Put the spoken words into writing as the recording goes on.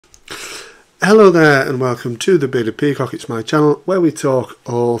Hello there and welcome to the Bearded Peacock. It's my channel where we talk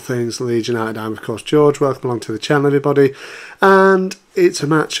all things Leeds United. I'm of course George. Welcome along to the channel, everybody. And it's a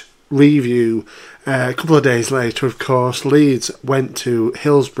match review. A couple of days later, of course, Leeds went to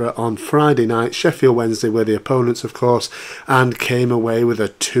Hillsborough on Friday night. Sheffield Wednesday were the opponents, of course, and came away with a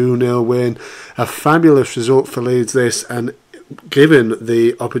 2-0 win. A fabulous result for Leeds, this, and given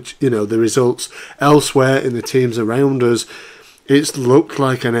the the results elsewhere in the teams around us, it's looked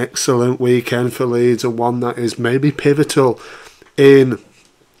like an excellent weekend for Leeds, and one that is maybe pivotal in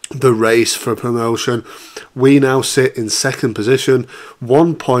the race for promotion. We now sit in second position,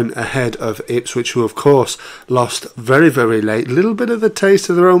 1 point ahead of Ipswich, who of course lost very, very late. A little bit of the taste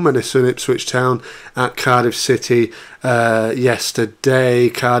of their own medicine, Ipswich Town, at Cardiff City yesterday.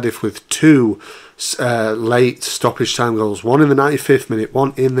 Cardiff with two late stoppage time goals, one in the 95th minute,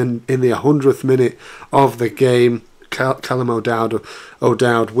 one in the 100th minute of the game. Callum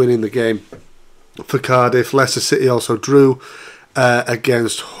O'Dowd winning the game for Cardiff. Leicester City also drew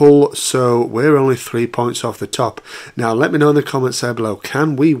against Hull, so we're only 3 points off the top. Now let me know in the comments there below,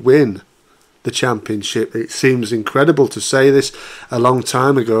 can we win the championship? It seems incredible to say this a long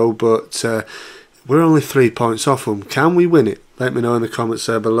time ago, but we're only 3 points off them. Can we win it? Let me know in the comments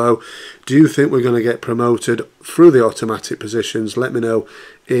there below. Do you think we're going to get promoted through the automatic positions? Let me know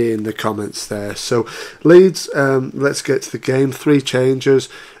in the comments there. So Leeds, let's get to the game. 3 changes.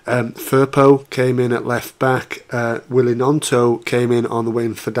 Firpo came in at left back. Willie Nonto came in on the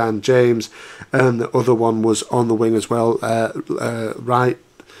wing for Dan James, and the other one was on the wing as well. Right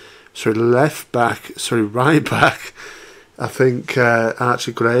back. I think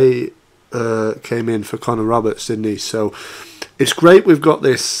Archie Gray came in for Connor Roberts, didn't he? So it's great we've got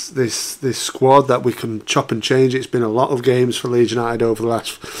this squad that we can chop and change. It's been a lot of games for Leeds United over the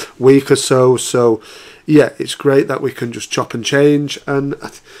last week or so. So yeah, it's great that we can just chop and change. And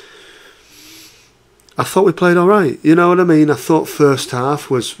I thought we played all right. You know what I mean? I thought first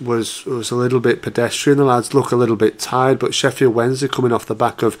half was a little bit pedestrian. The lads look a little bit tired, but Sheffield Wednesday coming off the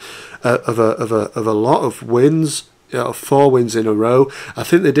back of a lot of wins. 4 wins in a row. I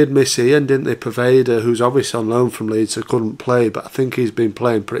think they did miss Ian, didn't they? Pervader, who's obviously on loan from Leeds, so couldn't play, but I think he's been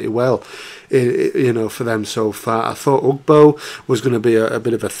playing pretty well, for them so far. I thought Ugbo was going to be a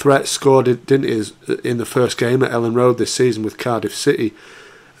bit of a threat. Scored, didn't he, in the first game at Ellen Road this season with Cardiff City,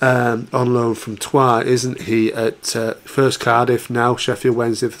 on loan from Troyes, isn't he? At first Cardiff, now Sheffield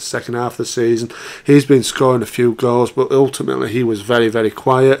Wednesday for the second half of the season. He's been scoring a few goals, but ultimately he was very, very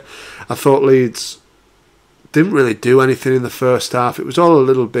quiet. I thought Leeds didn't really do anything in the first half. It was all a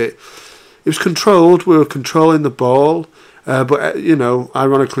little bit... It was controlled. We were controlling the ball. But,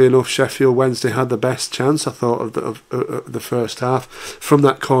 ironically enough, Sheffield Wednesday had the best chance, I thought, of the first half from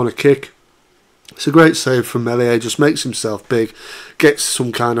that corner kick. It's a great save from Melier. Just makes himself big, gets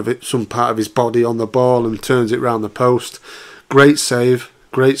some part of his body on the ball and turns it round the post. Great save.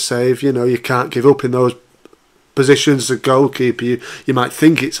 You can't give up in those positions. As a goalkeeper, you might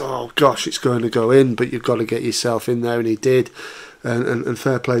think it's going to go in, but you've got to get yourself in there, and he did, and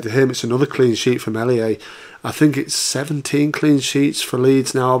fair play to him. It's another clean sheet for Melier. I think it's 17 clean sheets for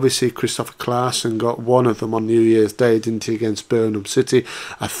Leeds now. Obviously Christopher Claassen got one of them on New Year's Day, didn't he, against Burnham City.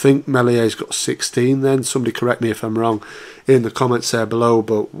 I think Melier's got 16 then. Somebody correct me if I'm wrong in the comments there below,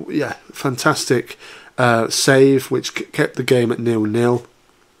 but yeah, fantastic save which kept the game at 0-0.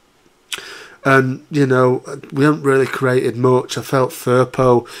 And, we haven't really created much. I felt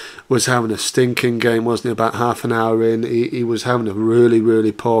Firpo was having a stinking game, wasn't he? About half an hour in, he was having a really,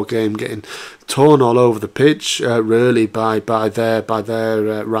 really poor game, getting torn all over the pitch, really, by their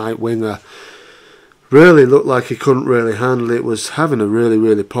right winger. Really looked like he couldn't really handle it, was having a really,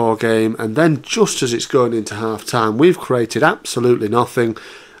 really poor game. And then just as it's going into half-time, we've created absolutely nothing.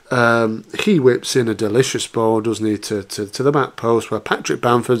 He whips in a delicious ball, doesn't he, to the back post, where Patrick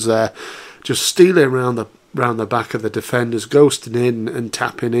Bamford's there, just stealing around the back of the defenders, ghosting in and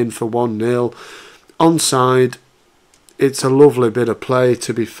tapping in for 1-0. Onside. It's a lovely bit of play,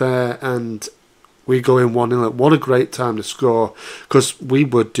 to be fair, and we go in 1-0. What a great time to score, because we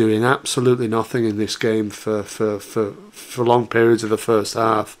were doing absolutely nothing in this game for long periods of the first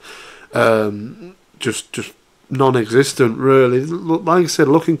half. Just non-existent, really. Like I said,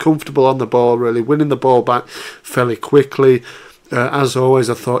 looking comfortable on the ball, really, winning the ball back fairly quickly. As always,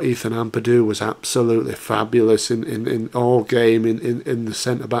 I thought Ethan Ampadu was absolutely fabulous in all game in the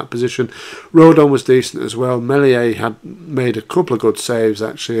centre-back position. Rodon was decent as well. Melier had made a couple of good saves,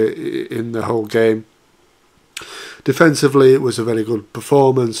 actually, in the whole game. Defensively, it was a very good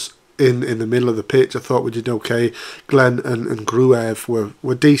performance. In the middle of the pitch, I thought we did okay. Glenn and Gruev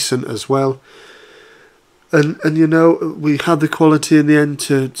were decent as well. And you know, we had the quality in the end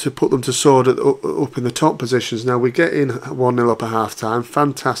to put them to sword up in the top positions. Now we get in 1-0 up at half time.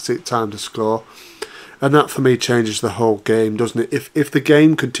 Fantastic time to score. And that for me changes the whole game, doesn't it? If the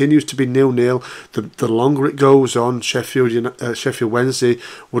game continues to be 0-0, the longer it goes on, Sheffield Wednesday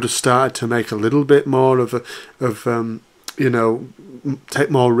would have started to make a little bit more you know, take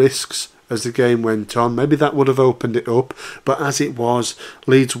more risks as the game went on. Maybe that would have opened it up, but as it was,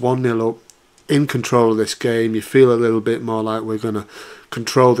 Leeds 1-0 up, in control of this game. You feel a little bit more like we're going to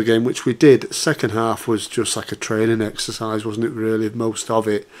control the game, which we did. Second half was just like a training exercise, wasn't it, really, most of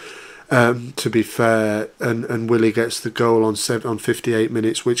it, to be fair. And Willie gets the goal on 58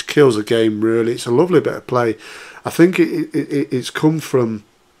 minutes, which kills the game, really. It's a lovely bit of play. I think it's come from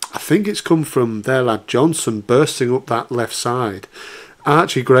their lad Johnson bursting up that left side.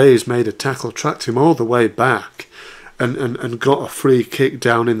 Archie Gray's made a tackle, tracked him all the way back, and got a free kick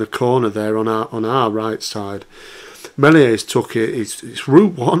down in the corner there on our right side. Mellier's took it. It's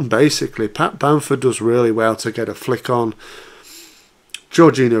route one, basically. Pat Bamford does really well to get a flick on.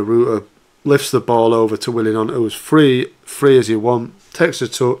 Georgina Ruta lifts the ball over to Willie on, who was free as you want, takes a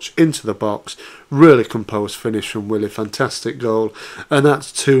touch into the box. Really composed finish from Willie. Fantastic goal. And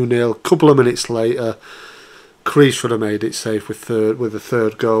that's 2-0. Couple of minutes later, Crease should have made it safe with the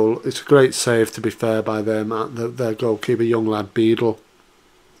third goal. It's a great save, to be fair, by them. Their goalkeeper, young lad Beadle.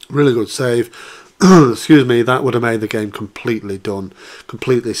 Really good save. Excuse me, that would have made the game completely done.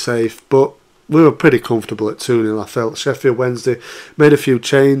 Completely safe. But we were pretty comfortable at 2-0, I felt. Sheffield Wednesday made a few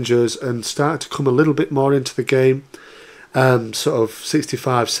changes and started to come a little bit more into the game. Sort of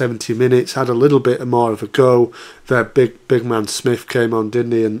 65, 70 minutes, had a little bit more of a go. Their big man Smith came on,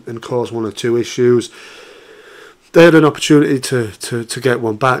 didn't he, and caused one or two issues. They had an opportunity to get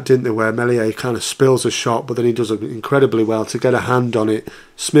one back, didn't they, where Mellier kind of spills a shot, but then he does it incredibly well to get a hand on it.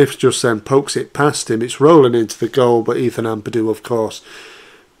 Smith just then pokes it past him. It's rolling into the goal, but Ethan Ampadu, of course,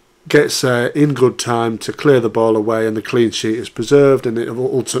 gets in good time to clear the ball away, and the clean sheet is preserved, and it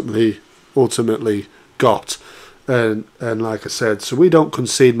ultimately got. And like I said, so we don't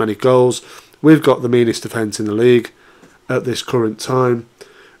concede many goals. We've got the meanest defence in the league at this current time,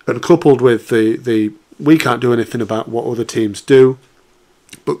 and coupled with the we can't do anything about what other teams do,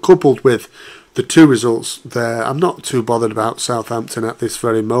 but coupled with the two results there, I'm not too bothered about Southampton at this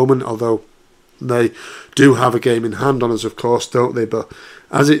very moment, although they do have a game in hand on us, of course, don't they? But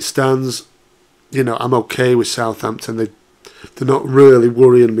as it stands, you know, I'm okay with Southampton. They're not really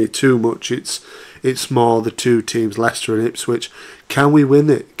worrying me too much. It's more the two teams, Leicester and Ipswich. Can we win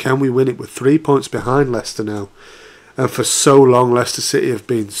it? Can we win it? We're 3 points behind Leicester now. And for so long, Leicester City have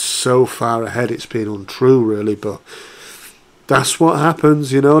been so far ahead, it's been untrue, really. But that's what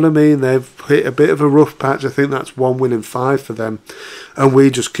happens, you know what I mean? They've hit a bit of a rough patch. I think that's 1 win in 5 for them. And we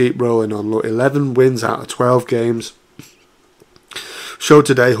just keep rolling on. Look, 11 wins out of 12 games. Show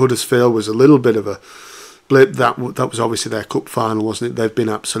today, Huddersfield was a little bit of a blip. That was obviously their cup final, wasn't it? They've been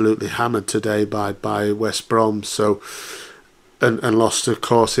absolutely hammered today by West Brom. So, and lost, of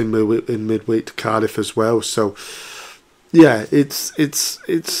course, in midweek to Cardiff as well. So, yeah, it's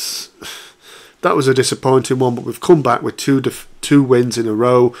that was a disappointing one, but we've come back with two wins in a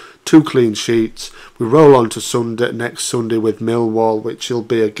row, 2 clean sheets. We roll on to next Sunday with Millwall, which will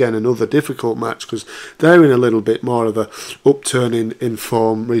be again another difficult match because they're in a little bit more of a upturn in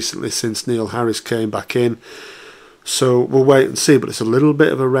form recently since Neil Harris came back in. So we'll wait and see, but it's a little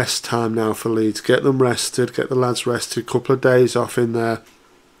bit of a rest time now for Leeds. Get them rested, get the lads rested, couple of days off in there,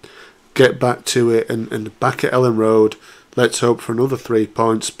 get back to it, and back at Ellen Road. Let's hope for another 3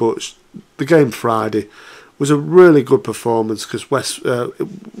 points. But the game Friday was a really good performance because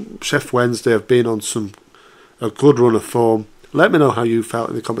Sheffield Wednesday have been on a good run of form. Let me know how you felt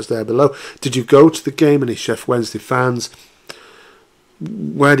in the comments there below. Did you go to the game? Any Sheffield Wednesday fans?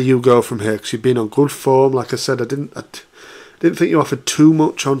 Where do you go from here? Because you've been on good form. Like I said, I didn't think you offered too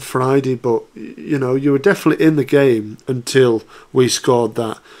much on Friday, but you know you were definitely in the game until we scored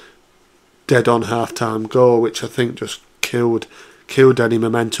that dead-on half-time goal, which I think just killed any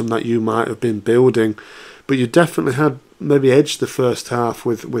momentum that you might have been building. But you definitely had maybe edged the first half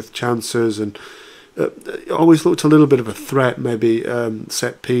with chances, and always looked a little bit of a threat, maybe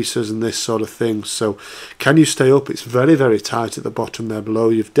set pieces and this sort of thing. So can you stay up? It's very, very tight at the bottom there below.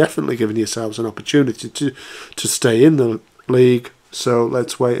 You've definitely given yourselves an opportunity to stay in the league. So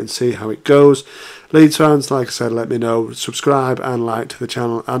let's wait and see how it goes. Leeds fans, like I said, let me know. Subscribe and like to the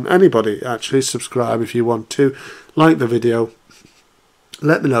channel. And anybody, actually, subscribe if you want to. Like the video.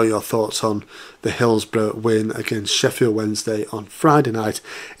 Let me know your thoughts on the Hillsborough win against Sheffield Wednesday on Friday night.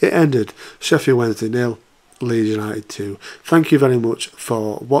 It ended Sheffield Wednesday 0, Leeds United 2. Thank you very much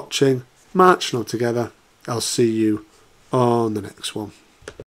for watching. Marching on together. I'll see you on the next one.